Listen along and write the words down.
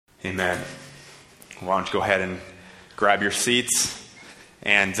Amen. Why don't you go ahead and grab your seats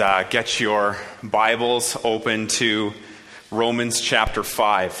and get your Bibles open to Romans chapter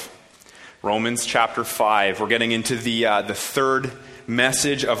 5. Romans chapter 5. We're getting into the third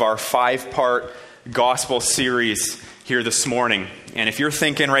message of our 5-part gospel series here this morning. And if you're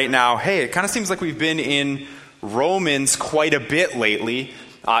thinking right now, hey, it kind of seems like we've been in Romans quite a bit lately,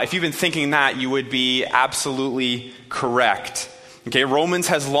 if you've been thinking that, you would be absolutely correct. Okay, Romans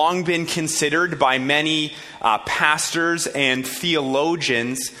has long been considered by many pastors and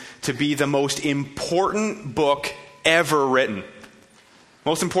theologians to be the most important book ever written.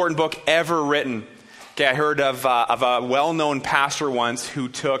 Most important book ever written. Okay, I heard of a well-known pastor once who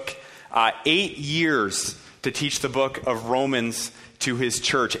took 8 years to teach the book of Romans to his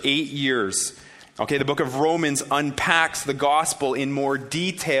church. 8 years. Okay, the book of Romans unpacks the gospel in more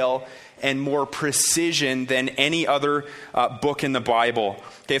detail and more precision than any other book in the Bible.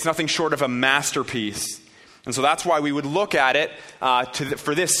 Okay, it's nothing short of a masterpiece. And so that's why we would look at it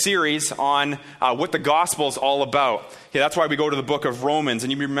for this series on what the gospel is all about. Okay, that's why we go to the book of Romans.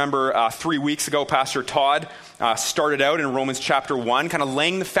 And you remember 3 weeks ago, Pastor Todd started out in Romans chapter 1, kind of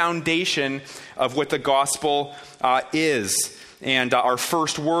laying the foundation of what the gospel is. And our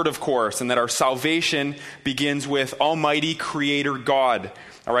first word, of course, and that our salvation begins with Almighty Creator God.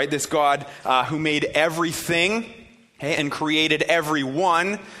 All right, this God who made everything and created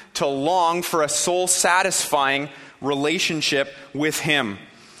everyone to long for a soul-satisfying relationship with Him.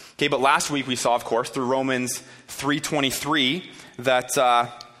 Okay, but last week we saw, of course, through Romans 3:23 that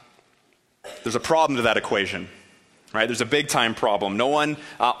there's a problem to that equation. Right, there's a big-time problem. No one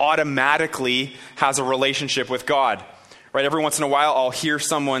automatically has a relationship with God. Right, every once in a while I'll hear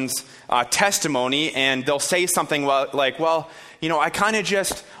someone's testimony and they'll say something like, well, you know, I kind of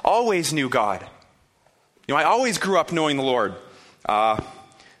just always knew God. You know, I always grew up knowing the Lord.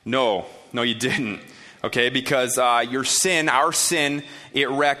 No, you didn't. Okay, because our sin, it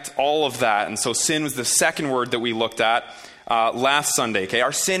wrecked all of that. And so sin was the second word that we looked at last Sunday. Okay,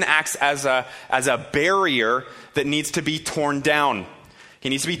 our sin acts as a barrier that needs to be torn down. It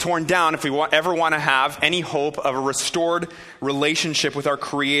needs to be torn down if we ever want to have any hope of a restored relationship with our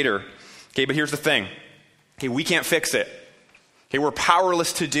Creator. Okay, but here's the thing. Okay, we can't fix it. Okay, we're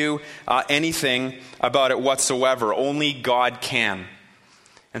powerless to do anything about it whatsoever. Only God can.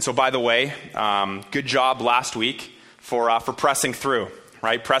 And so, by the way, good job last week for pressing through.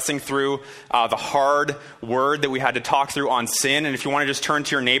 Right, pressing through the hard word that we had to talk through on sin. And if you want to just turn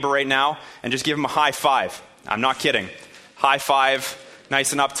to your neighbor right now and just give him a high five. I'm not kidding. High five.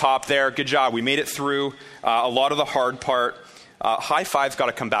 Nice and up top there. Good job. We made it through a lot of the hard part. High five's got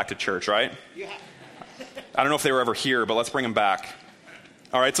to come back to church, right? Yeah. I don't know if they were ever here, but let's bring them back.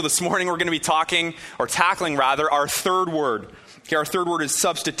 All right, so this morning we're going to be tackling our third word. Okay, our third word is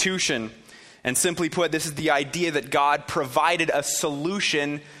substitution. And simply put, this is the idea that God provided a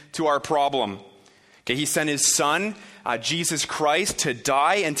solution to our problem. Okay, He sent His Son, Jesus Christ, to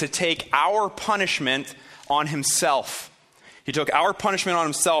die and to take our punishment on Himself. He took our punishment on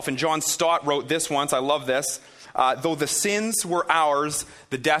Himself, and John Stott wrote this once, I love this, though the sins were ours,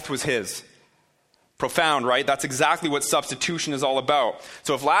 the death was His. Profound, right? That's exactly what substitution is all about.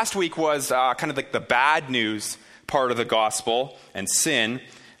 So if last week was kind of like the bad news part of the gospel and sin,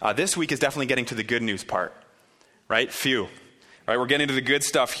 this week is definitely getting to the good news part, right? Phew. Right, we're getting to the good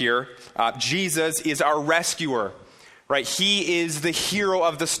stuff here. Jesus is our rescuer, right? He is the hero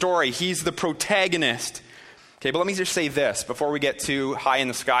of the story. He's the protagonist. Okay, but let me just say this before we get too high in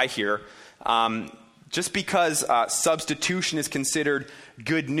the sky here. Just because substitution is considered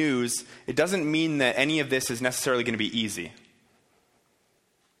good news, it doesn't mean that any of this is necessarily going to be easy.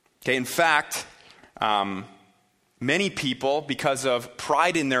 Okay, in fact, many people, because of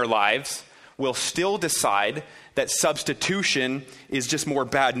pride in their lives, will still decide that substitution is just more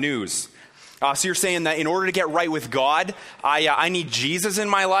bad news. So you're saying that in order to get right with God, I need Jesus in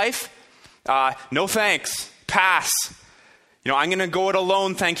my life? No thanks. Pass. You know, I'm going to go it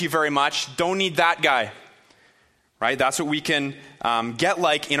alone, thank you very much. Don't need that guy. Right? That's what we can get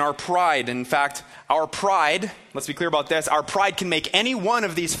like in our pride. In fact, our pride, let's be clear about this, our pride can make any one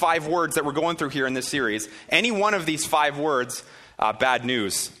of these 5 words that we're going through here in this series, any one of these 5 words, bad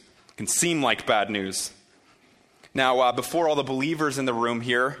news. It can seem like bad news. Now, before all the believers in the room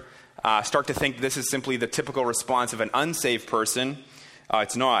here start to think this is simply the typical response of an unsaved person,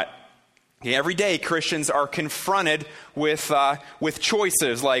 it's not. Okay, every day, Christians are confronted with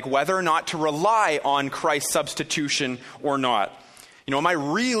choices like whether or not to rely on Christ's substitution or not. You know, am I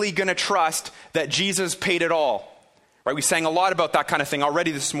really going to trust that Jesus paid it all? Right? We sang a lot about that kind of thing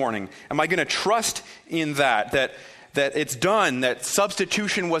already this morning. Am I going to trust in that it's done, that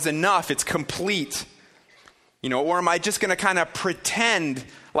substitution was enough, it's complete? Or am I just going to kind of pretend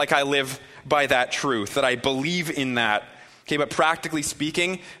like I live by that truth, that I believe in that? Okay, but practically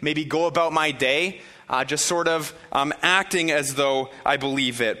speaking, maybe go about my day just sort of acting as though I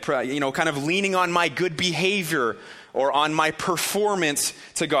believe it, kind of leaning on my good behavior or on my performance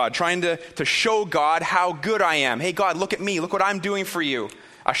to God, trying to show God how good I am. Hey, God, look at me. Look what I'm doing for you.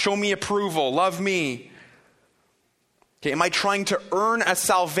 Show me approval. Love me. Okay, am I trying to earn a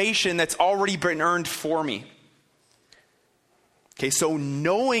salvation that's already been earned for me? Okay, so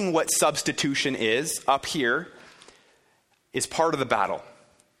knowing what substitution is up here is part of the battle.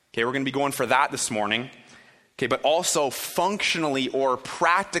 Okay, we're going to be going for that this morning. Okay, but also functionally or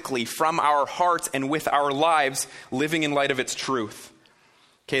practically from our hearts and with our lives, living in light of its truth.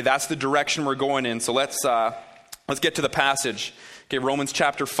 Okay, that's the direction we're going in. So let's get to the passage. Okay, Romans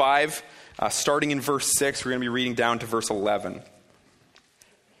chapter 5, starting in verse 6, we're going to be reading down to verse 11. It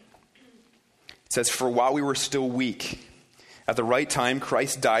says, "For while we were still weak, at the right time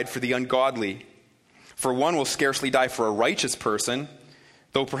Christ died for the ungodly. For one will scarcely die for a righteous person,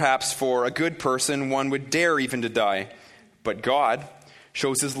 though perhaps for a good person one would dare even to die. But God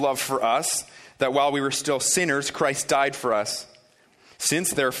shows his love for us, that while we were still sinners, Christ died for us.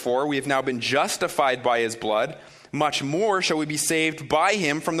 Since, therefore, we have now been justified by his blood, much more shall we be saved by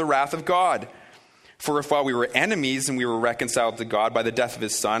him from the wrath of God. For if while we were enemies and we were reconciled to God by the death of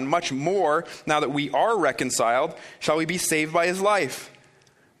his Son, much more, now that we are reconciled, shall we be saved by his life.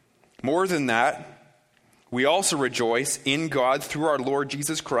 More than that, we also rejoice in God through our Lord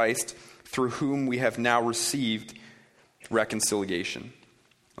Jesus Christ, through whom we have now received reconciliation."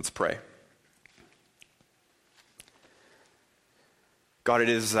 Let's pray. God,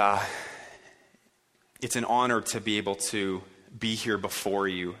 it's an honor to be able to be here before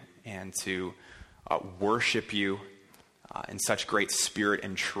you and to worship you in such great spirit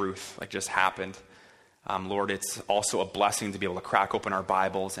and truth like just happened. Lord, it's also a blessing to be able to crack open our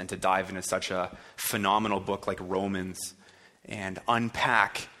Bibles and to dive into such a phenomenal book like Romans and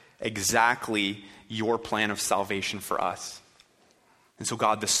unpack exactly your plan of salvation for us. And so,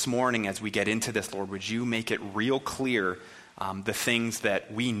 God, this morning as we get into this, Lord, would you make it real clear the things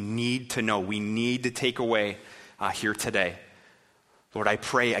that we need to know, we need to take away here today. Lord, I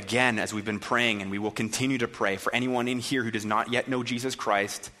pray again, as we've been praying, and we will continue to pray for anyone in here who does not yet know Jesus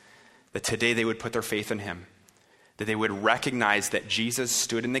Christ, that today they would put their faith in him, that they would recognize that Jesus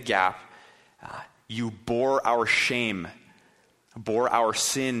stood in the gap. You bore our shame, bore our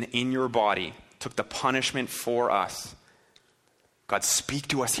sin in your body, took the punishment for us. God, speak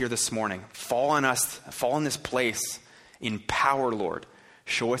to us here this morning. Fall on us, fall in this place in power, Lord.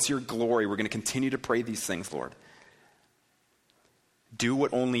 Show us your glory. We're going to continue to pray these things, Lord. Do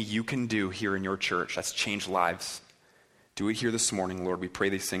what only you can do here in your church. That's change lives. Do it here this morning, Lord. We pray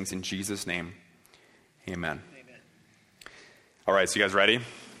these things in Jesus' name. Amen. Amen. All right, so you guys ready?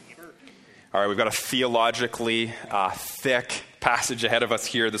 Sure. All right, we've got a theologically thick passage ahead of us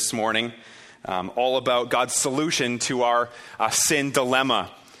here this morning, all about God's solution to our sin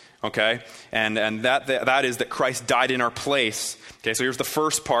dilemma. Okay, and that is that Christ died in our place. Okay, so here's the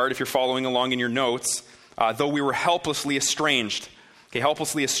first part. If you're following along in your notes, though we were helplessly estranged. Okay,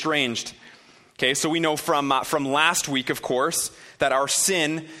 helplessly estranged. Okay, so we know from last week, of course, that our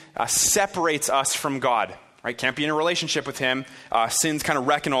sin separates us from God, right? Can't be in a relationship with him. Sins kind of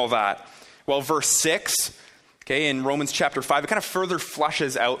reckon all that. Well, verse 6, okay, in Romans chapter 5, it kind of further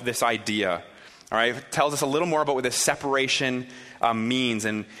fleshes out this idea. All right, it tells us a little more about what this separation means,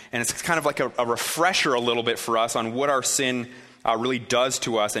 and it's kind of like a refresher a little bit for us on what our sin really does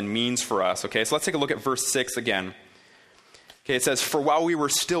to us and means for us. Okay, so let's take a look at verse 6 again. Okay, it says, "For while we were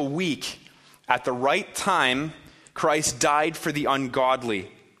still weak, at the right time, Christ died for the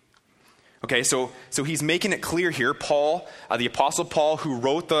ungodly." Okay, so he's making it clear here. Paul, the Apostle Paul, who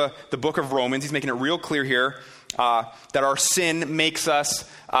wrote the book of Romans, he's making it real clear here that our sin makes us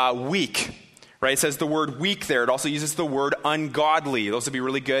weak. Right? It says the word weak there. It also uses the word ungodly. Those would be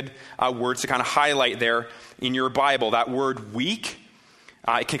really good words to kind of highlight there in your Bible. That word weak,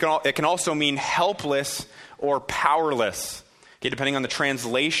 it can also mean helpless or powerless. Okay, depending on the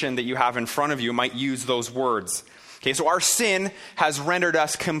translation that you have in front of you, it might use those words. Okay, so our sin has rendered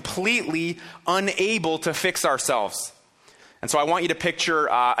us completely unable to fix ourselves. And so I want you to picture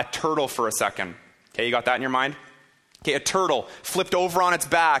a turtle for a second. Okay, you got that in your mind? Okay, a turtle flipped over on its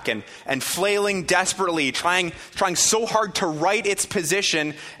back and flailing desperately, trying so hard to right its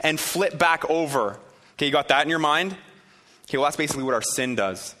position and flip back over. Okay, you got that in your mind? Okay, well, that's basically what our sin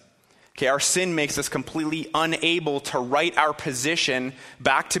does. Okay, our sin makes us completely unable to right our position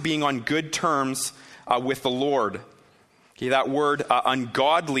back to being on good terms with the Lord. Okay, that word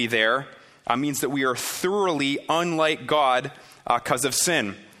ungodly there means that we are thoroughly unlike God because of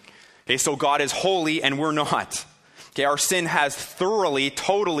sin. Okay, so God is holy and we're not. Okay, our sin has thoroughly,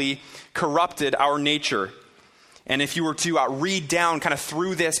 totally corrupted our nature. And if you were to read down kind of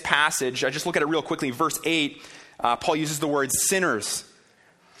through this passage, just look at it real quickly. Verse 8, Paul uses the word sinners.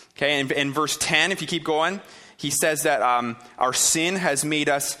 Okay, and in verse 10, if you keep going, he says that our sin has made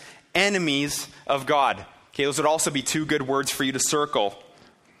us enemies of God. Okay, those would also be two good words for you to circle.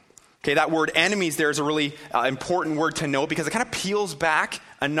 Okay, that word enemies there is a really important word to note because it kind of peels back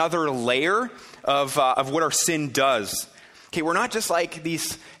another layer of what our sin does. Okay, we're not just like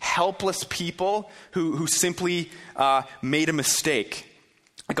these helpless people who simply made a mistake.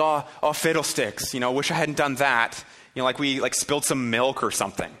 Like, oh, fiddlesticks, wish I hadn't done that. Like we spilled some milk or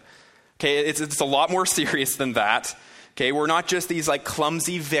something. Okay, it's a lot more serious than that. Okay, we're not just these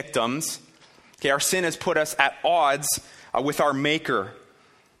clumsy victims. Okay, our sin has put us at odds with our Maker.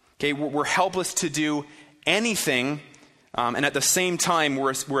 Okay, we're helpless to do anything, and at the same time, we're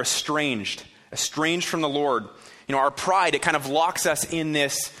estranged from the Lord. Our pride, it kind of locks us in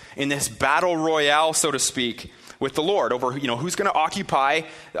this battle royale, so to speak, with the Lord over who's going to occupy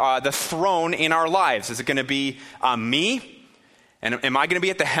the throne in our lives. Is it going to be me? And am I going to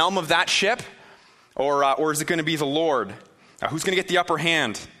be at the helm of that ship, or is it going to be the Lord? Who's going to get the upper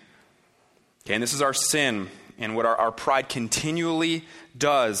hand? Okay, and this is our sin and what our pride continually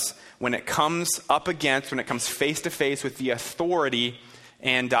does when it comes face to face with the authority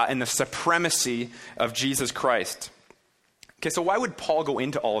and the supremacy of Jesus Christ. Okay, so why would Paul go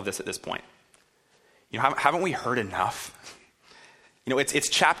into all of this at this point? Haven't we heard enough? It's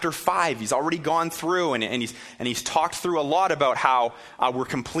chapter 5. He's already gone through and he's talked through a lot about how we're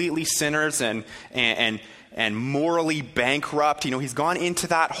completely sinners and morally bankrupt. He's gone into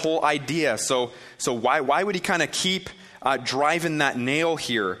that whole idea. So why would he kind of keep driving that nail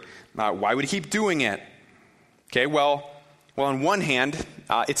here? Why would he keep doing it? Okay, well, on one hand,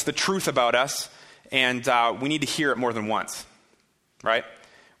 it's the truth about us, and we need to hear it more than once, right?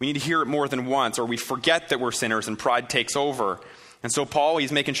 We need to hear it more than once, or we forget that we're sinners and pride takes over. And so Paul,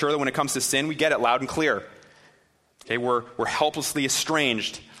 he's making sure that when it comes to sin, we get it loud and clear. Okay, we're helplessly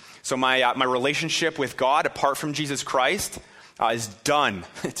estranged. So my relationship with God, apart from Jesus Christ, is done.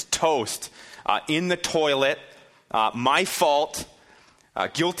 It's toast. In the toilet. My fault.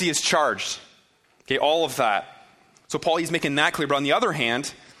 Guilty as charged. Okay, all of that. So Paul, he's making that clear. But on the other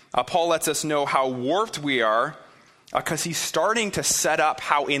hand, Paul lets us know how warped we are because he's starting to set up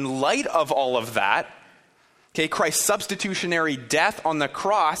how in light of all of that, okay, Christ's substitutionary death on the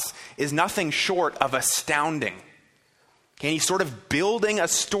cross is nothing short of astounding. Okay, and he's sort of building a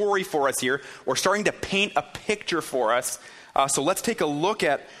story for us here, or starting to paint a picture for us. So let's take a look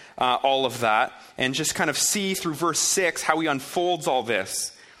at all of that and just kind of see through verse 6 how he unfolds all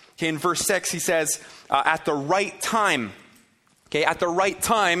this. Okay, in verse 6 he says, at the right time,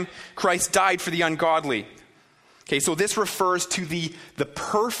 Christ died for the ungodly. Okay, so this refers to the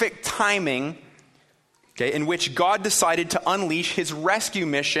perfect timing, okay, in which God decided to unleash his rescue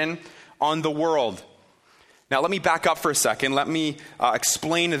mission on the world. Now, let me back up for a second. Let me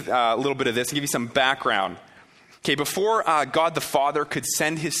explain a little bit of this and give you some background. Okay, before God the Father could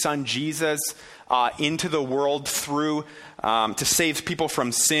send his son Jesus into the world through to save people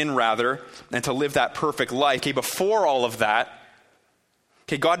from sin, rather, and to live that perfect life. Okay, before all of that,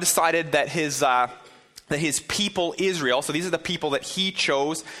 okay, God decided that his people Israel, so these are the people that he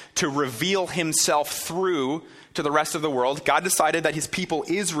chose to reveal himself through to the rest of the world. God decided that his people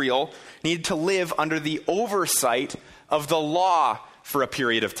Israel needed to live under the oversight of the law for a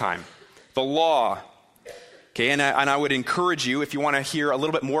period of time. The law. Okay, and I would encourage you, if you want to hear a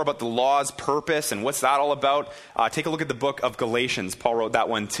little bit more about the law's purpose and what's that all about, take a look at the book of Galatians. Paul wrote that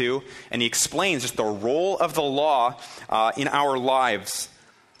one too, and he explains just the role of the law in our lives.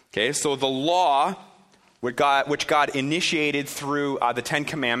 Okay, so the law, which God initiated through the Ten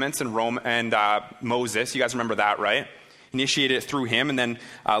Commandments and Moses. You guys remember that, right? Initiated it through him, and then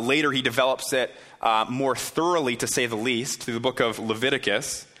later he develops it more thoroughly, to say the least, through the book of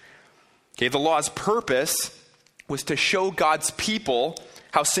Leviticus. Okay, the law's purpose was to show God's people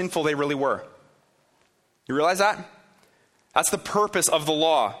how sinful they really were. You realize that? That's the purpose of the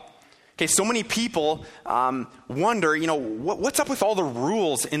law. Okay, so many people wonder, what's up with all the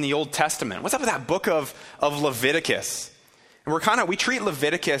rules in the Old Testament? What's up with that book of Leviticus? And we treat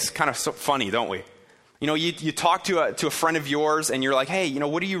Leviticus kind of so funny, don't we? You talk to a friend of yours and you're like, hey,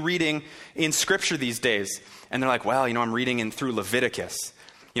 what are you reading in Scripture these days? And they're like, well, I'm reading through Leviticus.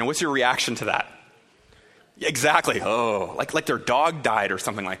 What's your reaction to that? Exactly. Oh, like their dog died or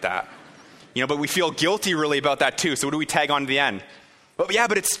something like that. But we feel guilty really about that too. So what do we tag on to the end?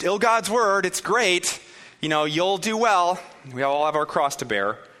 But it's still God's word. It's great. You'll do well. We all have our cross to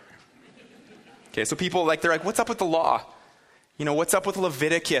bear. Okay, so people they're like, what's up with the law? What's up with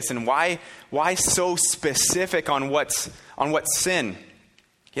Leviticus, and why so specific on what's sin?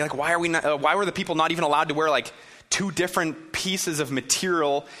 Why were the people not even allowed to wear two different pieces of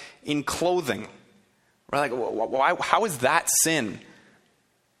material in clothing? We're why? How is that sin?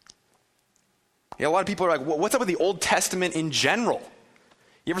 A lot of people are like, what's up with the Old Testament in general?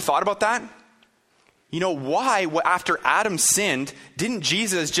 You ever thought about that? Why, after Adam sinned, didn't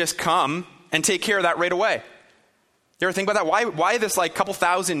Jesus just come and take care of that right away? You ever think about that? Why this couple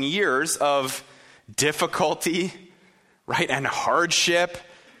thousand years of difficulty, right, and hardship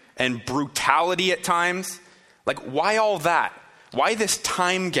and brutality at times? Why all that? Why this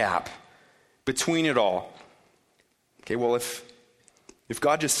time gap between it all? Okay, well, if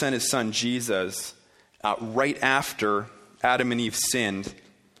God just sent his son Jesus right after Adam and Eve sinned,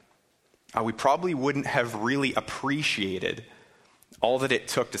 we probably wouldn't have really appreciated all that it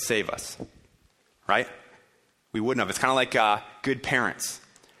took to save us, right? We wouldn't have. It's kind of like good parents,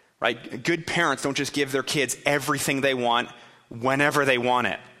 right? Good parents don't just give their kids everything they want whenever they want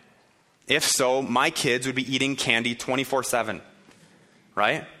it. If so, my kids would be eating candy 24/7,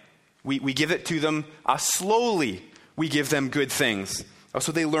 right? We give it to them slowly. We give them good things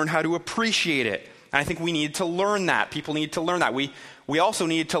so they learn how to appreciate it. And I think we need to learn that. People need to learn that. We also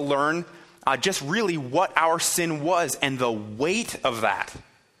need to learn just really what our sin was and the weight of that.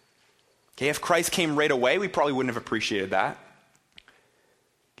 Okay, if Christ came right away, we probably wouldn't have appreciated that.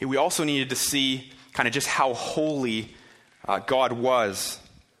 Okay, we also needed to see kind of just how holy God was.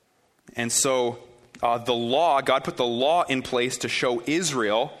 And so God put the law in place to show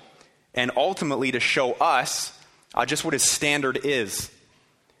Israel and ultimately to show us just what his standard is.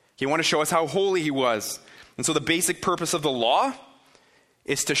 He wanted to show us how holy he was. And so the basic purpose of the law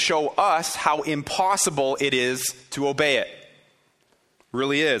is to show us how impossible it is to obey it. It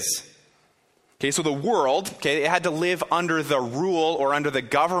really is. Okay, so the world, it had to live under the rule or under the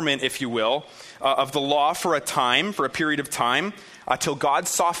government, if you will, of the law for a period of time, till God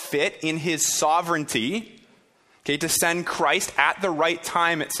saw fit in his sovereignty, to send Christ at the right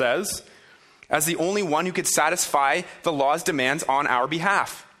time, it says, as the only one who could satisfy the law's demands on our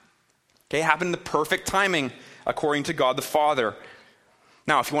behalf. It happened in the perfect timing, according to God the Father.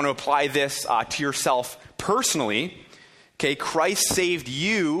 Now, if you want to apply this to yourself personally, Christ saved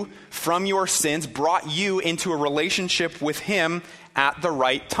you from your sins, brought you into a relationship with him at the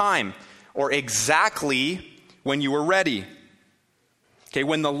right time, or exactly when you were ready.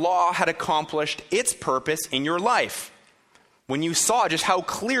 When the law had accomplished its purpose in your life. When you saw just how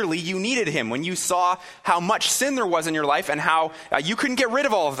clearly you needed him. When you saw how much sin there was in your life and how you couldn't get rid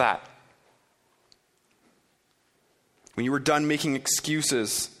of all of that. When you were done making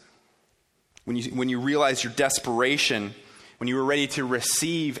excuses. When you realized your desperation. When you were ready to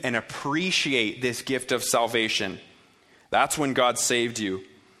receive and appreciate this gift of salvation. That's when God saved you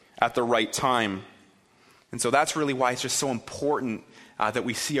at the right time. And so that's really why it's just so important that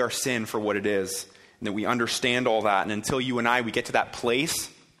we see our sin for what it is. And that we understand all that. And until you and we get to that place,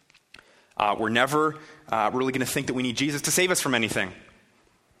 we're never really going to think that we need Jesus to save us from anything.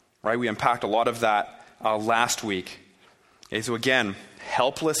 Right? We unpacked a lot of that last week. Okay, so again,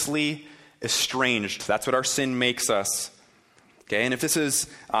 helplessly estranged. That's what our sin makes us. Okay, and if this is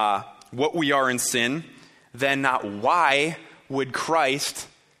what we are in sin, then why would Christ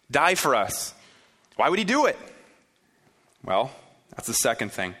die for us? Why would he do it? Well, that's the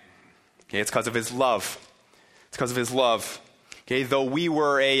second thing. Okay, it's because of his love. It's because of his love. Okay, though we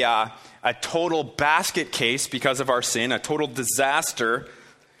were a total basket case because of our sin, a total disaster,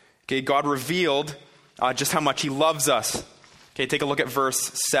 okay, God revealed just how much he loves us. Okay, take a look at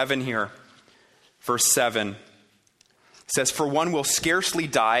verse 7 here. Verse 7 says, "For one will scarcely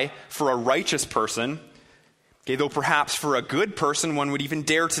die for a righteous person, okay, though perhaps for a good person one would even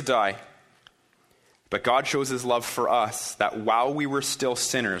dare to die. But God shows his love for us, that while we were still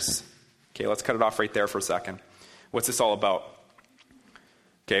sinners." Okay, let's cut it off right there for a second. What's this all about?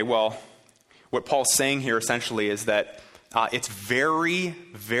 Okay, well, what Paul's saying here essentially is that it's very,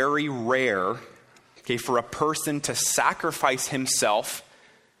 very rare, okay, for a person to sacrifice himself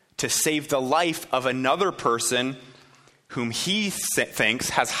to save the life of another person whom he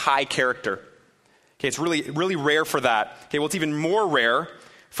thinks has high character. Okay, it's really, really rare for that. Okay, well, it's even more rare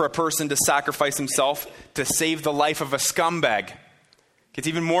for a person to sacrifice himself to save the life of a scumbag. Okay, it's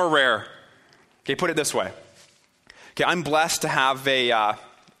even more rare. Okay, put it this way. Okay, I'm blessed to have a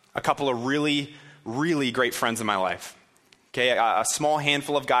couple of really, really great friends in my life. Okay, a small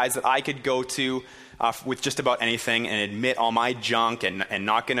handful of guys that I could go to with just about anything and admit all my junk and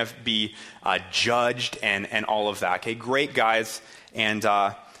not going to be judged and all of that. Okay, great guys, and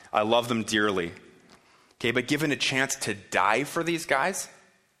I love them dearly. Okay, but given a chance to die for these guys,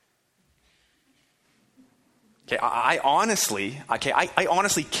 okay, I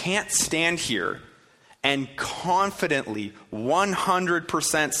honestly can't stand here and confidently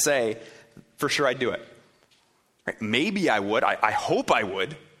 100% say, for sure I'd do it. Right? Maybe I would. I hope I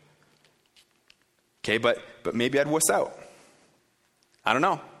would. Okay, but maybe I'd wuss out. I don't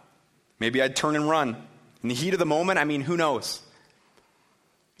know. Maybe I'd turn and run. In the heat of the moment, I mean, who knows?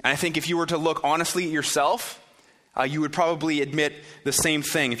 And I think if you were to look honestly at yourself, you would probably admit the same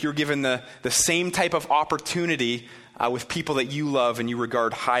thing. If you're given the same type of opportunity with people that you love and you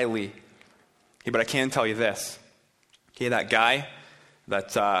regard highly. Okay, but I can tell you this. Okay, that guy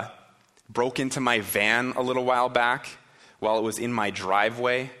that broke into my van a little while back while it was in my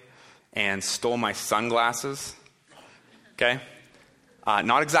driveway and stole my sunglasses. Okay?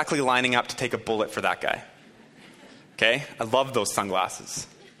 Not exactly lining up to take a bullet for that guy. Okay? I love those sunglasses.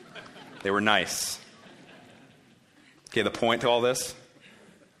 They were nice. Okay, the point to all this?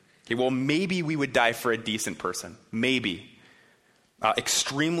 Okay, well, maybe we would die for a decent person. Maybe.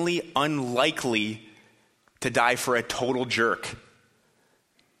 Extremely unlikely to die for a total jerk.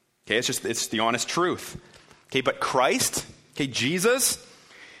 Okay, it's the honest truth. Okay, but Christ, okay, Jesus,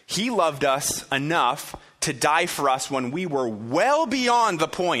 he loved us enough to die for us when we were well beyond the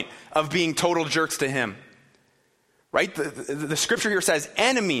point of being total jerks to him. Right? The scripture here says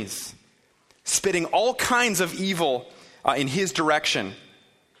enemies, spitting all kinds of evil in his direction.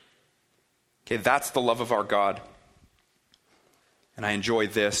 Okay, that's the love of our God. And I enjoy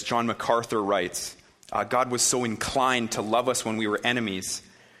this. John MacArthur writes, God was so inclined to love us when we were enemies,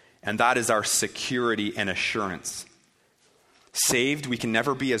 and that is our security and assurance. Saved, we can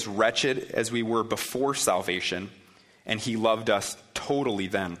never be as wretched as we were before salvation, and he loved us totally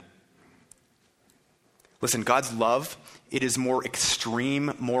then. Listen, God's love, it is more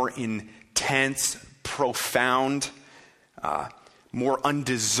extreme, more intense, profound, more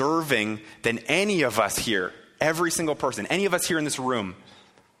undeserving than any of us here, every single person, any of us here in this room,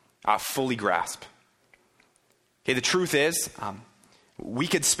 fully grasp. Okay, the truth is, we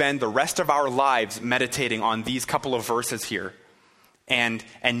could spend the rest of our lives meditating on these couple of verses here and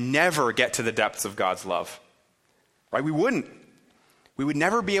never get to the depths of God's love. Right? We wouldn't. We would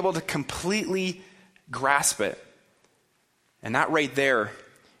never be able to completely grasp it. And that right there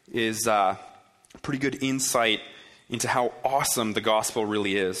is a pretty good insight into how awesome the gospel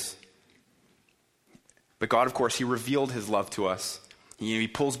really is. But God, of course, he revealed his love to us. He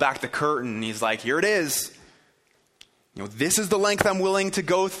pulls back the curtain and he's like, here it is. This is the length I'm willing to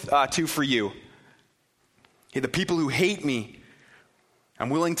go to for you. Hey, the people who hate me, I'm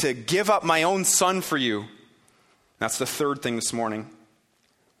willing to give up my own son for you. That's the third thing this morning.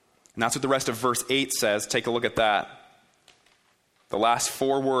 And that's what the rest of verse 8 says. Take a look at that. The last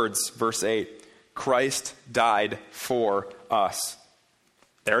four words, verse 8. Christ died for us.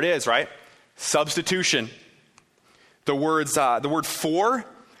 There it is, right? Substitution. The word for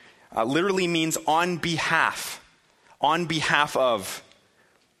literally means on behalf. On behalf of.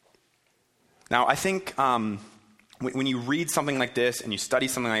 Now, I think when you read something like this and you study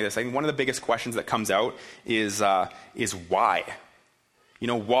something like this, I think one of the biggest questions that comes out is why?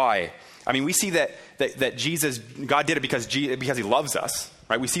 Why? I mean, we see that Jesus, God did it because he loves us,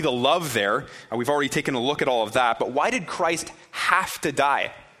 right? We see the love there. We've already taken a look at all of that. But why did Christ have to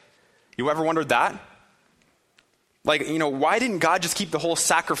die? You ever wondered that? Why didn't God just keep the whole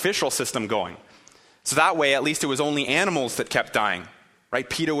sacrificial system going? So that way, at least it was only animals that kept dying, right?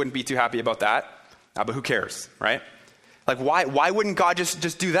 PETA wouldn't be too happy about that, but who cares, right? Why wouldn't God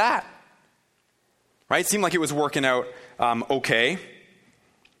just do that? Right? It seemed like it was working out okay.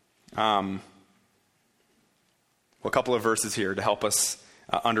 A couple of verses here to help us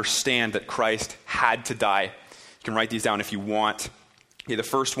understand that Christ had to die. You can write these down if you want. Okay, the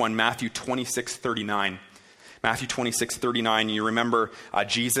first one, Matthew 26:39. Matthew 26:39. You remember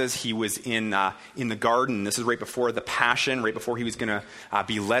Jesus, he was in the garden. This is right before the passion, right before he was going to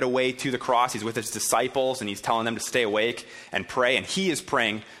be led away to the cross. He's with his disciples, and he's telling them to stay awake and pray. And he is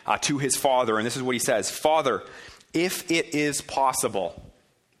praying to his Father. And this is what he says. Father, if it is possible,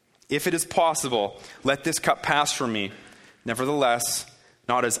 let this cup pass from me. Nevertheless,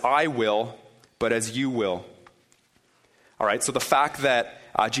 not as I will, but as you will. All right, so the fact that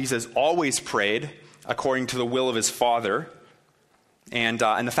Jesus always prayed according to the will of his Father, and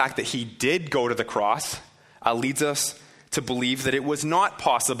the fact that he did go to the cross leads us to believe that it was not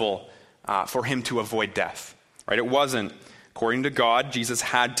possible for him to avoid death. Right? It wasn't According to God, Jesus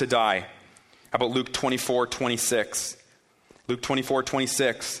had to die. How about Luke 24:26? Luke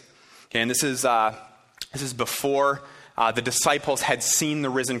 24:26. Okay, and this is before the disciples had seen the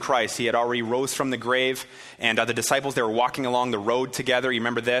risen Christ. He had already rose from the grave, and the disciples, they were walking along the road together. You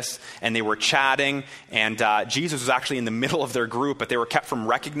remember this? And they were chatting, and Jesus was actually in the middle of their group, but they were kept from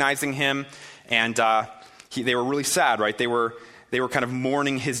recognizing him, and they were really sad, right? They were kind of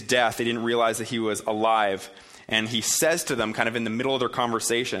mourning his death. They didn't realize that he was alive. And he says to them, kind of in the middle of their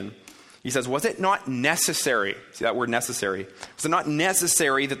conversation, he says, was it not necessary, see that word necessary, was it not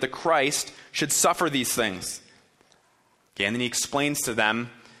necessary that the Christ should suffer these things? Okay, and then he explains to them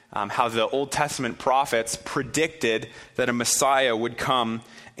how the Old Testament prophets predicted that a Messiah would come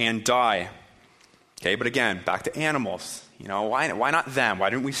and die. Okay, but again, back to animals. Why not them?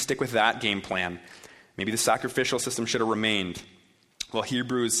 Why didn't we stick with that game plan? Maybe the sacrificial system should have remained. Well,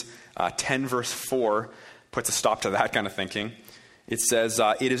 Hebrews 10 verse 4 puts a stop to that kind of thinking. It says,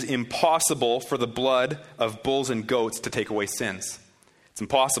 it is impossible for the blood of bulls and goats to take away sins. It's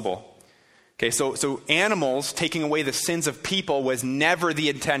impossible. Okay, so animals taking away the sins of people was never the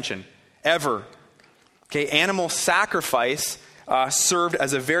intention, ever. Okay, animal sacrifice served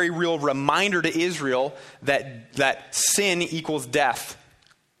as a very real reminder to Israel that sin equals death.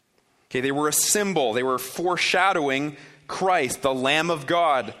 Okay, they were a symbol. They were foreshadowing Christ, the Lamb of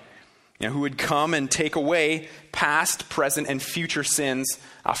God, who would come and take away past, present, and future sins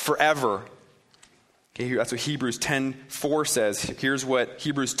forever. Okay, that's what Hebrews 10:4 says. Here's what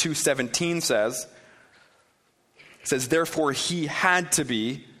Hebrews 2:17 says. It says, therefore he had to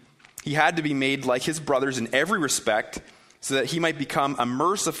be made like his brothers in every respect, so that he might become a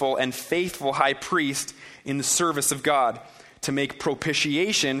merciful and faithful high priest in the service of God, to make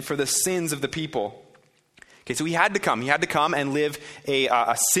propitiation for the sins of the people. Okay, so he had to come. He had to come and live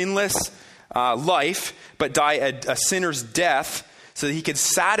a sinless life, but die a sinner's death so that he could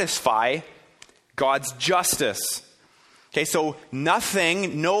satisfy God's justice. Okay, so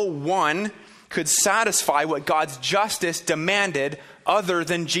no one could satisfy what God's justice demanded other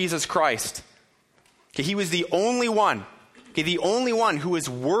than Jesus Christ. Okay, he was the only one. Okay, the only one who was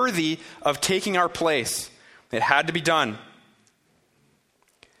worthy of taking our place. It had to be done.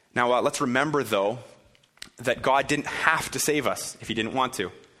 Now, let's remember, though, that God didn't have to save us if he didn't want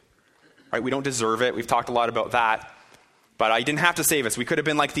to. Right? We don't deserve it. We've talked a lot about that. But he didn't have to save us. We could have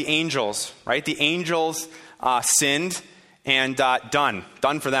been like the angels, right? The angels sinned and done.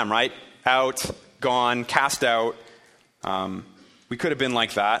 Done for them, right? Out, gone, cast out. We could have been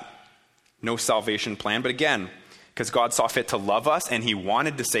like that. No salvation plan. But again, because God saw fit to love us and he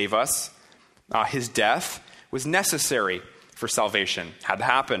wanted to save us, his death was necessary for salvation. Had to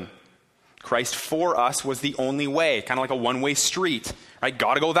happen. Christ for us was the only way, kind of like a one-way street. Right?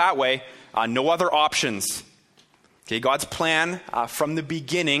 Got to go that way. No other options. Okay, God's plan from the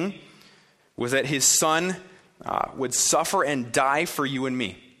beginning was that his son would suffer and die for you and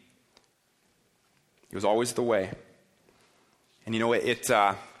me. It was always the way. And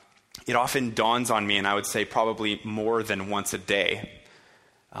it often dawns on me, and I would say probably more than once a day,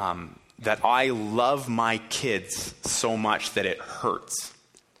 that I love my kids so much that it hurts.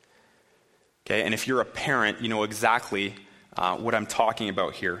 Okay, and if you're a parent, you know exactly what I'm talking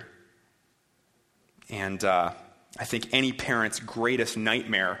about here. And I think any parent's greatest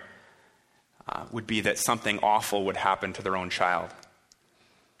nightmare would be that something awful would happen to their own child.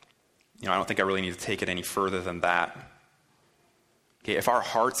 I don't think I really need to take it any further than that. Okay, if our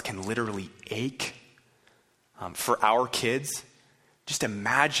hearts can literally ache for our kids, just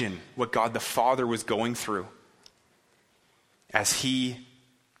imagine what God the Father was going through as he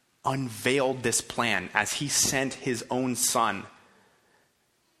unveiled this plan, as he sent his own son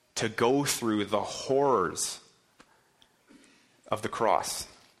to go through the horrors of the cross.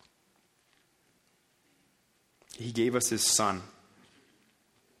 He gave us his son.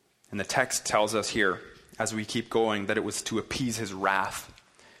 And the text tells us here, as we keep going, that it was to appease his wrath.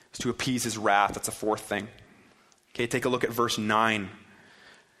 It was to appease his wrath. That's a fourth thing. Okay, take a look at verse 9.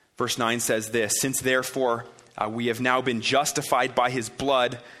 Verse 9 says this, since therefore we have now been justified by his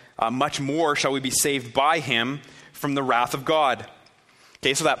blood, much more shall we be saved by him from the wrath of God.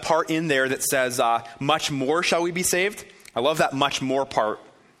 Okay, so that part in there that says, much more shall we be saved. I love that much more part.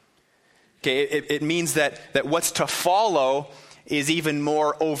 Okay, it means that what's to follow is even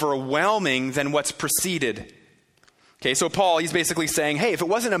more overwhelming than what's preceded. Okay, so Paul, he's basically saying, hey, if it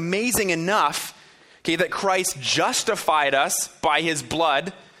wasn't amazing enough, okay, that Christ justified us by his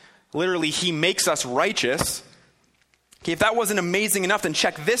blood, literally he makes us righteous. Okay, if that wasn't amazing enough, then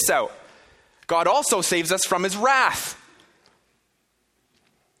check this out. God also saves us from his wrath.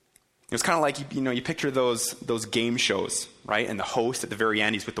 It was kind of like, you picture those game shows, right? And the host at the very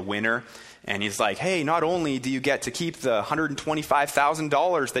end, he's with the winner. And he's like, hey, not only do you get to keep the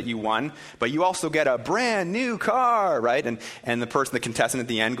 $125,000 that you won, but you also get a brand new car, right? And the contestant at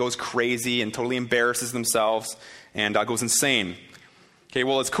the end goes crazy and totally embarrasses themselves and goes insane. Okay,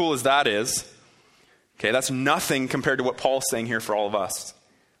 well, as cool as that is, okay, that's nothing compared to what Paul's saying here for all of us.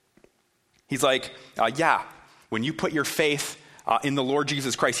 He's like, when you put your faith in the Lord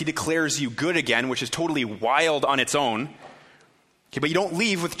Jesus Christ, he declares you good again, which is totally wild on its own. Okay, but you don't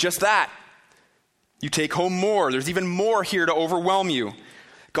leave with just that. You take home more. There's even more here to overwhelm you.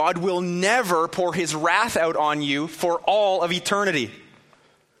 God will never pour his wrath out on you for all of eternity.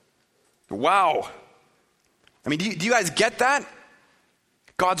 Wow. I mean, do you guys get that?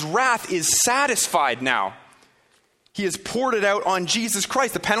 God's wrath is satisfied now. He has poured it out on Jesus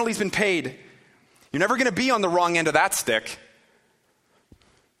Christ. The penalty's been paid. You're never going to be on the wrong end of that stick.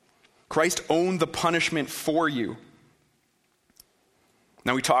 Christ owned the punishment for you.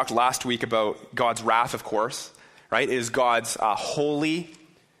 Now, we talked last week about God's wrath, of course, right? It is God's holy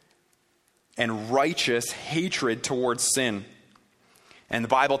and righteous hatred towards sin. And the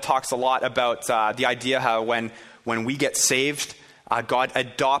Bible talks a lot about the idea how when we get saved, God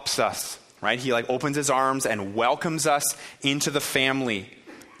adopts us, right? He opens his arms and welcomes us into the family,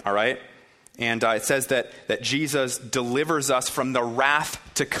 all right? And it says that Jesus delivers us from the wrath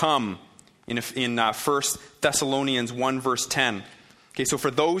to come in 1 Thessalonians 1 verse 10. Okay, so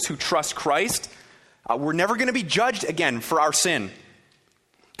for those who trust Christ, we're never going to be judged again for our sin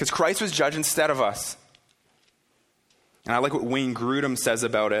because Christ was judged instead of us. And I like what Wayne Grudem says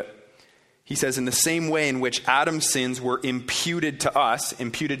about it. He says, in the same way in which Adam's sins were imputed to us,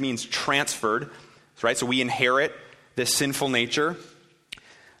 imputed means transferred, right? So we inherit this sinful nature.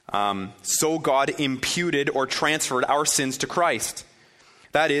 So God imputed or transferred our sins to Christ.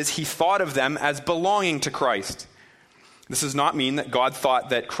 That is, he thought of them as belonging to Christ. This does not mean that God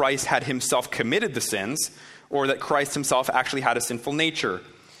thought that Christ had himself committed the sins or that Christ himself actually had a sinful nature,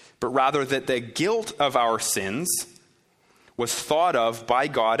 but rather that the guilt of our sins was thought of by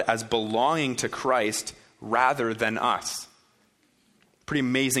God as belonging to Christ rather than us. Pretty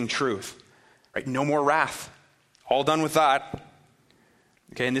amazing truth, right? No more wrath. All done with that.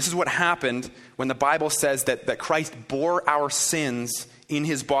 Okay, and this is what happened when the Bible says that Christ bore our sins in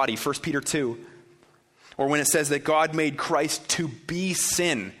his body, 1 Peter 2. Or when it says that God made Christ to be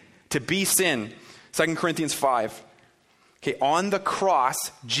sin, 2 Corinthians 5. Okay, on the cross,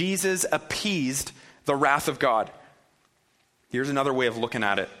 Jesus appeased the wrath of God. Here's another way of looking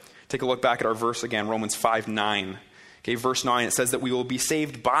at it. Take a look back at our verse again, Romans 5:9. Okay, verse 9, it says that we will be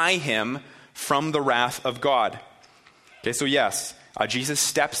saved by him from the wrath of God. Okay, so yes, Jesus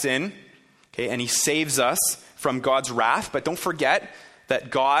steps in, okay, and he saves us from God's wrath. But don't forget that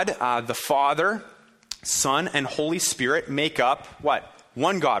God, the Father, Son, and Holy Spirit make up what?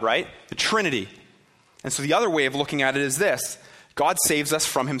 One God, right? The Trinity. And so the other way of looking at it is this. God saves us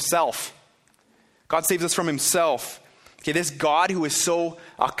from himself. God saves us from himself. Okay, this God who is so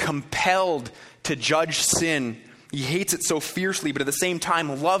compelled to judge sin, he hates it so fiercely, but at the same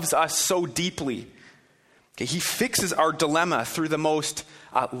time loves us so deeply. Okay, he fixes our dilemma through the most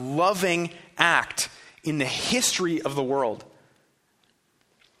loving act in the history of the world.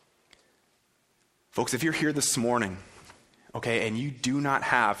 Folks, if you're here this morning, okay, and you do not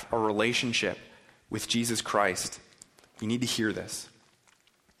have a relationship with Jesus Christ, you need to hear this.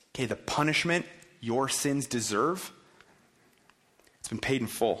 Okay, the punishment your sins deserve, it's been paid in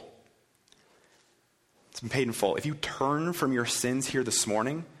full. It's been paid in full. If you turn from your sins here this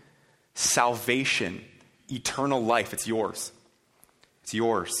morning, salvation, eternal life, it's yours. It's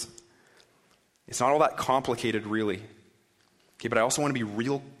yours. It's not all that complicated, really. Okay, but I also want to be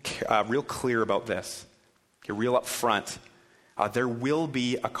real clear about this. Okay, real up front. There will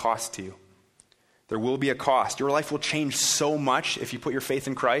be a cost to you. There will be a cost. Your life will change so much if you put your faith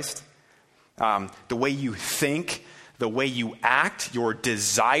in Christ. The way you think, the way you act, your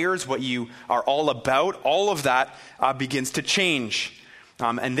desires, what you are all about, all of that begins to change.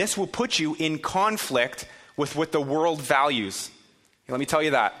 And this will put you in conflict with what the world values. Let me tell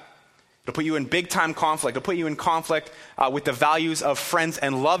you that. It'll put you in big-time conflict. It'll put you in conflict with the values of friends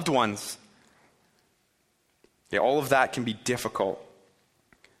and loved ones. All of that can be difficult.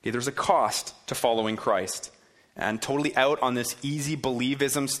 There's a cost to following Christ. And totally out on this easy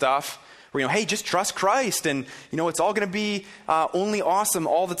believism stuff, where, hey, just trust Christ, and, it's all going to be only awesome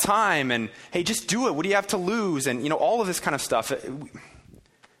all the time, and, hey, just do it. What do you have to lose? And, all of this kind of stuff.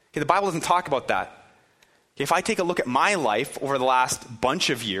 The Bible doesn't talk about that. If I take a look at my life over the last bunch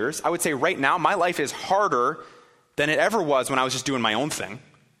of years, I would say right now my life is harder than it ever was when I was just doing my own thing.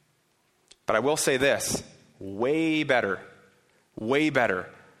 But I will say this, way better. Way better.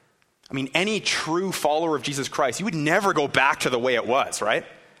 I mean, any true follower of Jesus Christ, you would never go back to the way it was, right?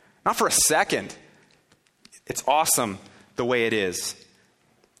 Not for a second. It's awesome the way it is.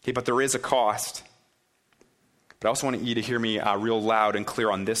 Okay, but there is a cost. But I also want you to hear me real loud and clear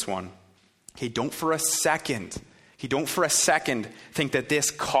on this one. Okay, don't for a second think that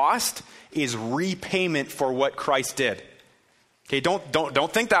this cost is repayment for what Christ did. Okay,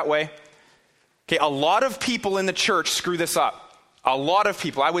 don't think that way. Okay, a lot of people in the church screw this up. A lot of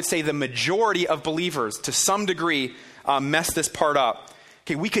people, I would say the majority of believers, to some degree, mess this part up.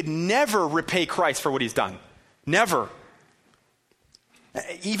 Okay, we could never repay Christ for what he's done. Never.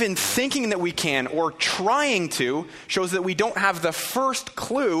 Even thinking that we can or trying to shows that we don't have the first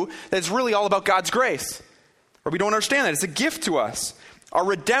clue that it's really all about God's grace. Or we don't understand that. It's a gift to us. Our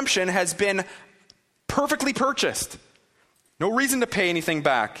redemption has been perfectly purchased. No reason to pay anything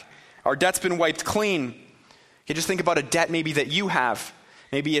back. Our debt's been wiped clean. Okay, just think about a debt maybe that you have.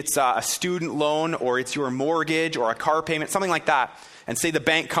 Maybe it's a student loan or it's your mortgage or a car payment, something like that. And say the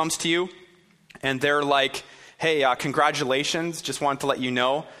bank comes to you and they're like, hey, congratulations, just wanted to let you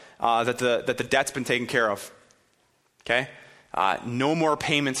know that the debt's been taken care of. Okay? No more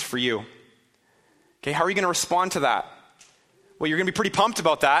payments for you. Okay, how are you going to respond to that? Well, you're going to be pretty pumped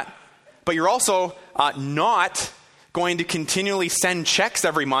about that, but you're also not going to continually send checks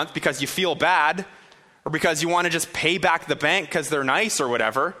every month because you feel bad or because you want to just pay back the bank because they're nice or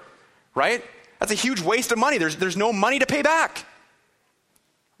whatever, right? That's a huge waste of money. There's no money to pay back,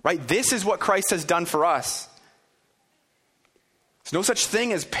 right? This is what Christ has done for us. There's no such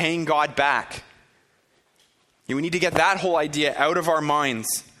thing as paying God back. We need to get that whole idea out of our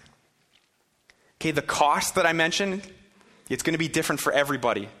minds. Okay, the cost that I mentioned, it's going to be different for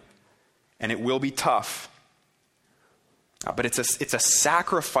everybody, and it will be tough. But it's a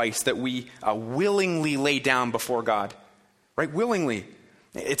sacrifice that we willingly lay down before God, right? Willingly.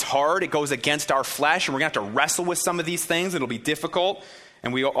 It's hard. It goes against our flesh, and we're going to have to wrestle with some of these things. It'll be difficult,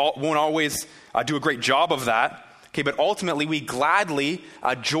 and we won't always do a great job of that. Okay, but ultimately, we gladly,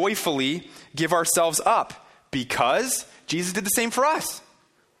 joyfully give ourselves up because Jesus did the same for us.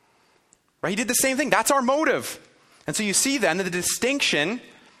 Right? He did the same thing. That's our motive. And so you see then that the distinction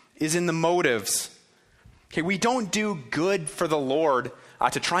is in the motives. Okay, we don't do good for the Lord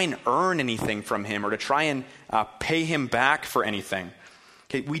to try and earn anything from him or to try and pay him back for anything.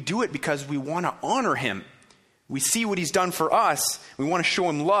 Okay, we do it because we want to honor him. We see what he's done for us. We want to show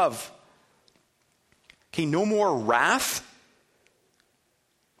him love. Okay, no more wrath.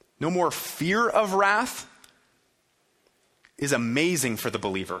 No more fear of wrath is amazing for the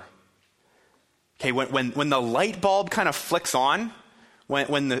believer. Okay, when the light bulb kind of flicks on,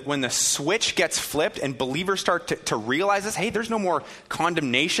 when the switch gets flipped and believers start to realize this, hey, there's no more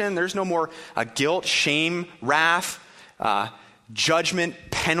condemnation, there's no more guilt, shame, wrath, judgment,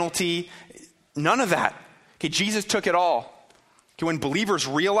 penalty, none of that. Okay, Jesus took it all. Okay, when believers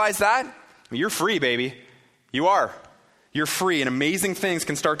realize that, you're free, baby. You are. You're free, and amazing things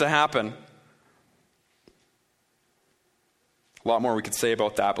can start to happen. A lot more we could say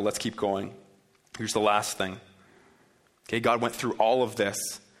about that, but let's keep going. Here's the last thing. Okay, God went through all of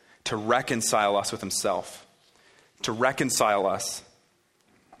this to reconcile us with himself. To reconcile us.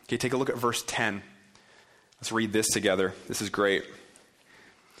 Okay, take a look at verse 10. Let's read this together. This is great. It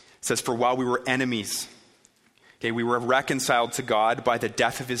says, for while we were enemies, okay, we were reconciled to God by the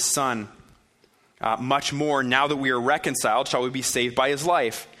death of his Son. Much more, now that we are reconciled, shall we be saved by his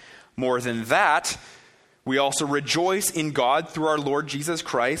life. More than that, we also rejoice in God through our Lord Jesus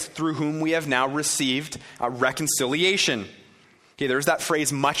Christ, through whom we have now received reconciliation. Okay, there's that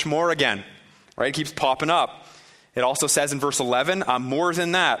phrase, much more again, right? It keeps popping up. It also says in verse 11, more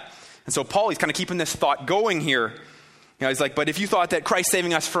than that. And so Paul, he's kind of keeping this thought going here. You know, he's like, but if you thought that Christ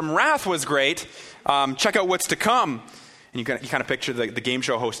saving us from wrath was great, check out what's to come. And you kind of picture the game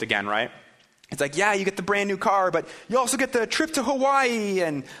show host again, right? It's like, yeah, you get the brand new car, but you also get the trip to Hawaii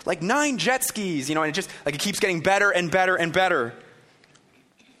and like 9 jet skis, you know, and it just like it keeps getting better and better and better.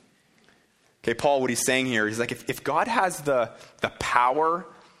 Okay, Paul, what he's saying here, he's like, if God has the power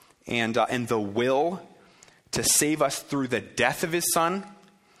and the will to save us through the death of his Son,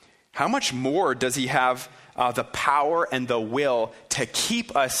 how much more does he have the power and the will to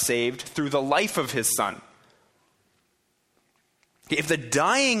keep us saved through the life of his Son? If the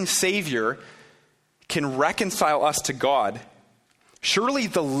dying Savior can reconcile us to God, surely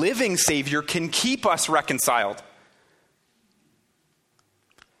the living Savior can keep us reconciled.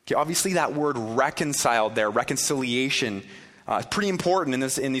 Okay, obviously that word reconciled there, reconciliation, is pretty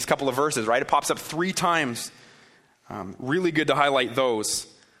important in these couple of verses, right? It pops up 3 times. Really good to highlight those.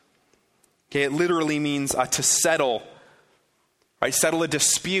 Okay, it literally means to settle, right? Settle a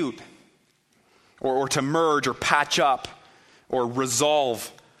dispute, or to merge, or patch up, or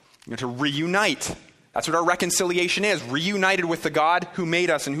resolve, to reunite. That's what our reconciliation is, reunited with the God who made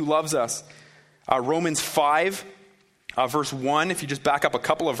us and who loves us. Romans 5, verse 1, if you just back up a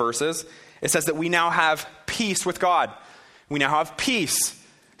couple of verses, it says that we now have peace with God. We now have peace.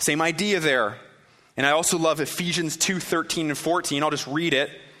 Same idea there. And I also love Ephesians 2, 13 and 14. I'll just read it.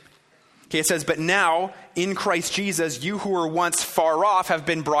 Okay, it says, but now, in Christ Jesus, you who were once far off have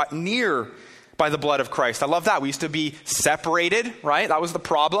been brought near by the blood of Christ. I love that. We used to be separated, right? That was the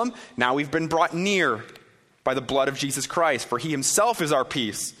problem. Now we've been brought near by the blood of Jesus Christ. For he himself is our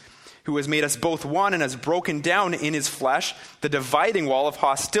peace, who has made us both one and has broken down in his flesh the dividing wall of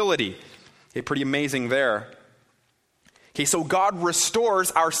hostility. Okay, pretty amazing there. Okay, so God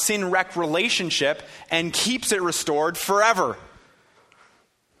restores our sin-wrecked relationship and keeps it restored forever.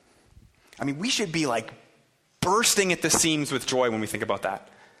 I mean, we should be like bursting at the seams with joy when we think about that.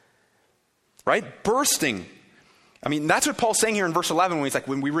 Right? Bursting. I mean, that's what Paul's saying here in verse 11 when he's like,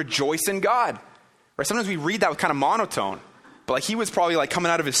 when we rejoice in God. Right? Sometimes we read that with kind of monotone. But like he was probably like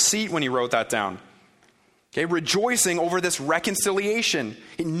coming out of his seat when he wrote that down. Okay, rejoicing over this reconciliation.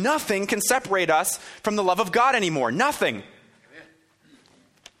 Nothing can separate us from the love of God anymore. Nothing.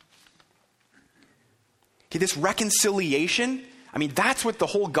 Okay, this reconciliation, I mean, that's what the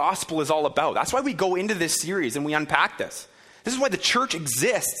whole gospel is all about. That's why we go into this series and we unpack this. This is why the church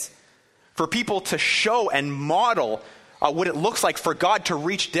exists, for people to show and model what it looks like for God to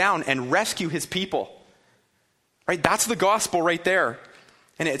reach down and rescue his people. Right? That's the gospel right there.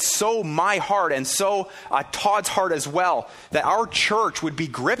 And it's so my heart and so Todd's heart as well, that our church would be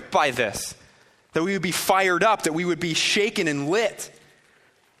gripped by this, that we would be fired up, that we would be shaken and lit.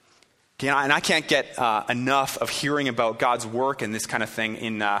 Okay, and I can't get enough of hearing about God's work and this kind of thing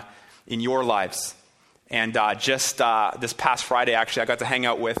in your lives. And just this past Friday, actually, I got to hang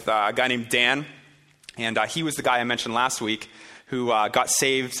out with a guy named Dan. And he was the guy I mentioned last week who got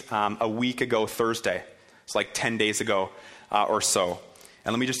saved a week ago Thursday. It's like 10 days ago or so.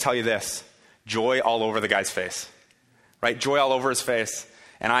 And let me just tell you this. Joy all over the guy's face. Right? Joy all over his face.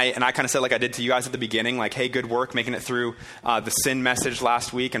 And I kind of said like I did to you guys at the beginning, like, hey, good work making it through the sin message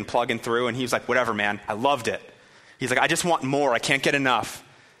last week and plugging through. And he was like, whatever, man. I loved it. He's like, I just want more. I can't get enough.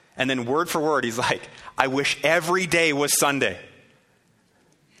 And then word for word, he's like, I wish every day was Sunday.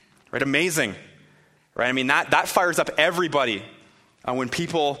 Right? Amazing. Right? I mean, that fires up everybody when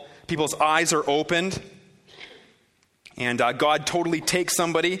people's eyes are opened and God totally takes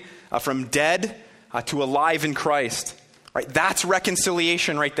somebody from dead to alive in Christ. Right? That's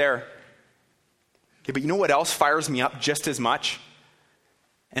reconciliation right there. Okay, but you know what else fires me up just as much?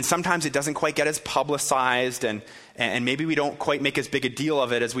 And sometimes it doesn't quite get as publicized, and maybe we don't quite make as big a deal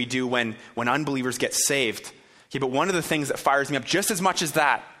of it as we do when unbelievers get saved. Okay, but one of the things that fires me up just as much as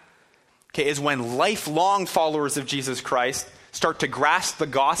that, okay, is when lifelong followers of Jesus Christ start to grasp the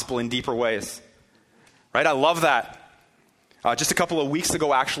gospel in deeper ways. Right? I love that. Just a couple of weeks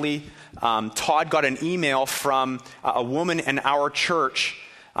ago, actually, Todd got an email from a woman in our church.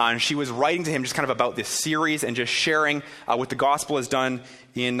 And she was writing to him just kind of about this series and just sharing what the gospel has done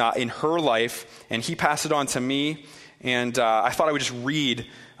in her life. And he passed it on to me. And I thought I would just read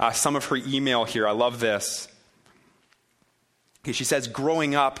some of her email here. I love this. Okay, she says,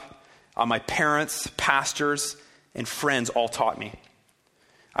 growing up, my parents, pastors, and friends all taught me.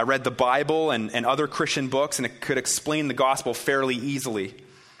 I read the Bible and other Christian books, and it could explain the gospel fairly easily.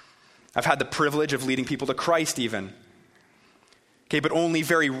 I've had the privilege of leading people to Christ even. Okay, but only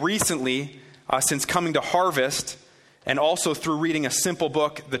very recently, since coming to Harvest, and also through reading a simple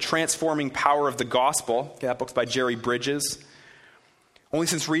book, The Transforming Power of the Gospel. Okay, that book's by Jerry Bridges. Only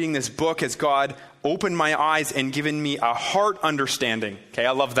since reading this book has God opened my eyes and given me a heart understanding. Okay,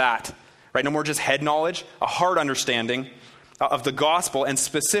 I love that. Right, no more just head knowledge, a heart understanding of the gospel, and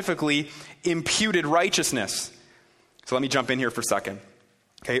specifically imputed righteousness. So let me jump in here for a second.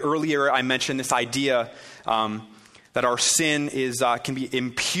 Okay, earlier I mentioned this idea that our sin can be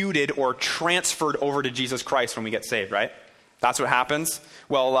imputed or transferred over to Jesus Christ when we get saved, right? That's what happens.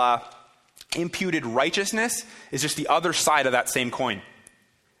 Well, imputed righteousness is just the other side of that same coin.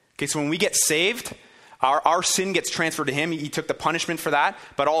 Okay, so when we get saved, our sin gets transferred to him. He took the punishment for that,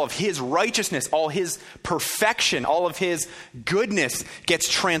 but all of his righteousness, all his perfection, all of his goodness gets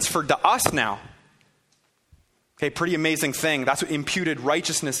transferred to us now. Okay, pretty amazing thing. That's what imputed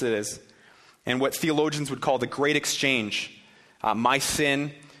righteousness is. And what theologians would call the great exchange. My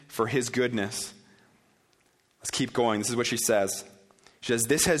sin for his goodness. Let's keep going. This is what she says. She says,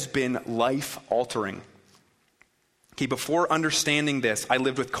 this has been life-altering. Okay, before understanding this, I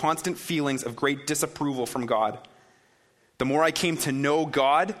lived with constant feelings of great disapproval from God. The more I came to know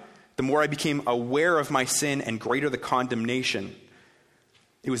God, the more I became aware of my sin and greater the condemnation.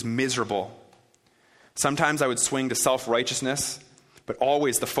 It was miserable. Sometimes I would swing to self-righteousness, but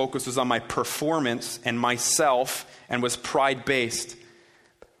always the focus was on my performance and myself and was pride-based.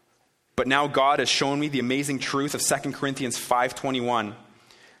 But now God has shown me the amazing truth of 2 Corinthians 5:21.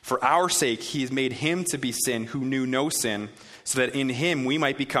 For our sake, he has made him to be sin who knew no sin, so that in him we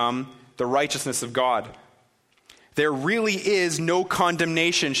might become the righteousness of God. There really is no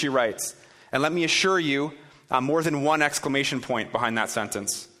condemnation, she writes. And let me assure you, more than one exclamation point behind that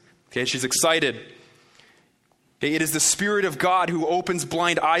sentence. Okay, she's excited. Okay, it is the Spirit of God who opens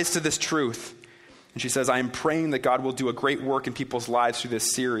blind eyes to this truth. And she says, I am praying that God will do a great work in people's lives through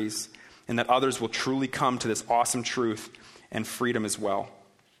this series, and that others will truly come to this awesome truth and freedom as well.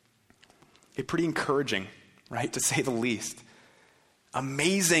 It's pretty encouraging, right, to say the least.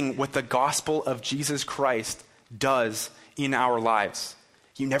 Amazing what the gospel of Jesus Christ does in our lives.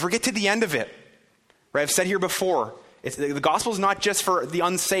 You never get to the end of it. Right? I've said here before, the gospel is not just for the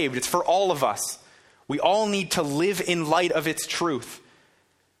unsaved, it's for all of us. We all need to live in light of its truth.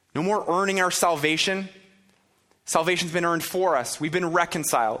 No more earning our salvation. Salvation's been earned for us. We've been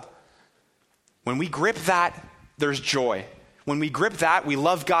reconciled. When we grip that, there's joy. When we grip that, we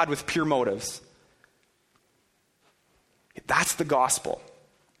love God with pure motives. That's the gospel.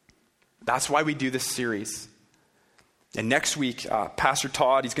 That's why we do this series. And next week, Pastor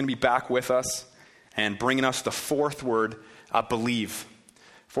Todd, he's going to be back with us and bringing us the fourth word, believe.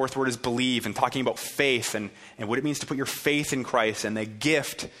 Fourth word is believe, and talking about faith and what it means to put your faith in Christ and the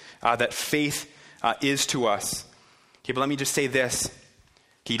gift that faith is to us. Okay, but let me just say this.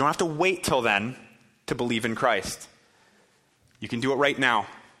 Okay, you don't have to wait till then to believe in Christ. You can do it right now.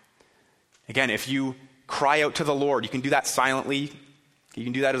 Again, if you cry out to the Lord, you can do that silently. You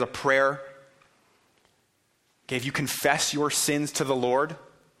can do that as a prayer. Okay, if you confess your sins to the Lord,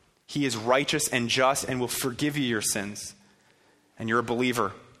 he is righteous and just and will forgive you your sins. And you're a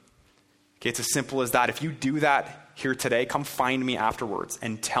believer. Okay, it's as simple as that. If you do that here today, come find me afterwards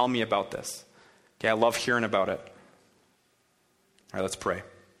and tell me about this. Okay, I love hearing about it. All right, let's pray.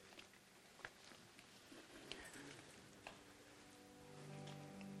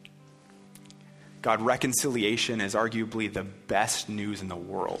 God, reconciliation is arguably the best news in the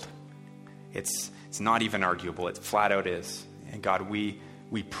world. It's not even arguable. It flat out is. And God, we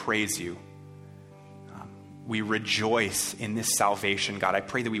praise you. We rejoice in this salvation. God, I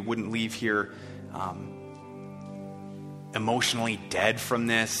pray that we wouldn't leave here emotionally dead from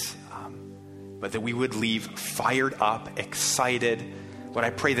this, but that we would leave fired up, excited. Lord, I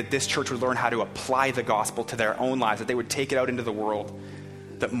pray that this church would learn how to apply the gospel to their own lives, that they would take it out into the world,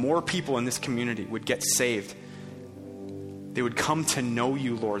 that more people in this community would get saved. They would come to know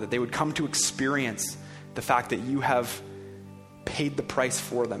you, Lord, that they would come to experience the fact that you have paid the price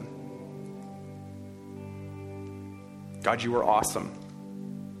for them. God, you are awesome.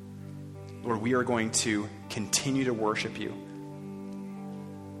 Lord, we are going to continue to worship you.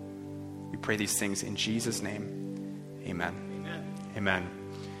 We pray these things in Jesus' name. Amen. Amen.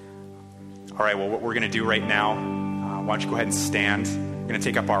 All right, well, what we're going to do right now, why don't you go ahead and stand. We're going to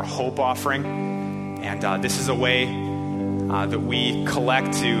take up our hope offering. And this is a way that we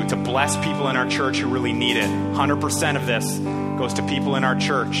collect to bless people in our church who really need it. 100% of this goes to people in our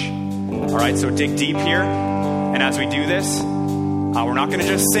church. All right, so dig deep here. And as we do this, we're not going to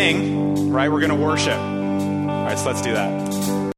just sing, right? We're going to worship. All right, so let's do that.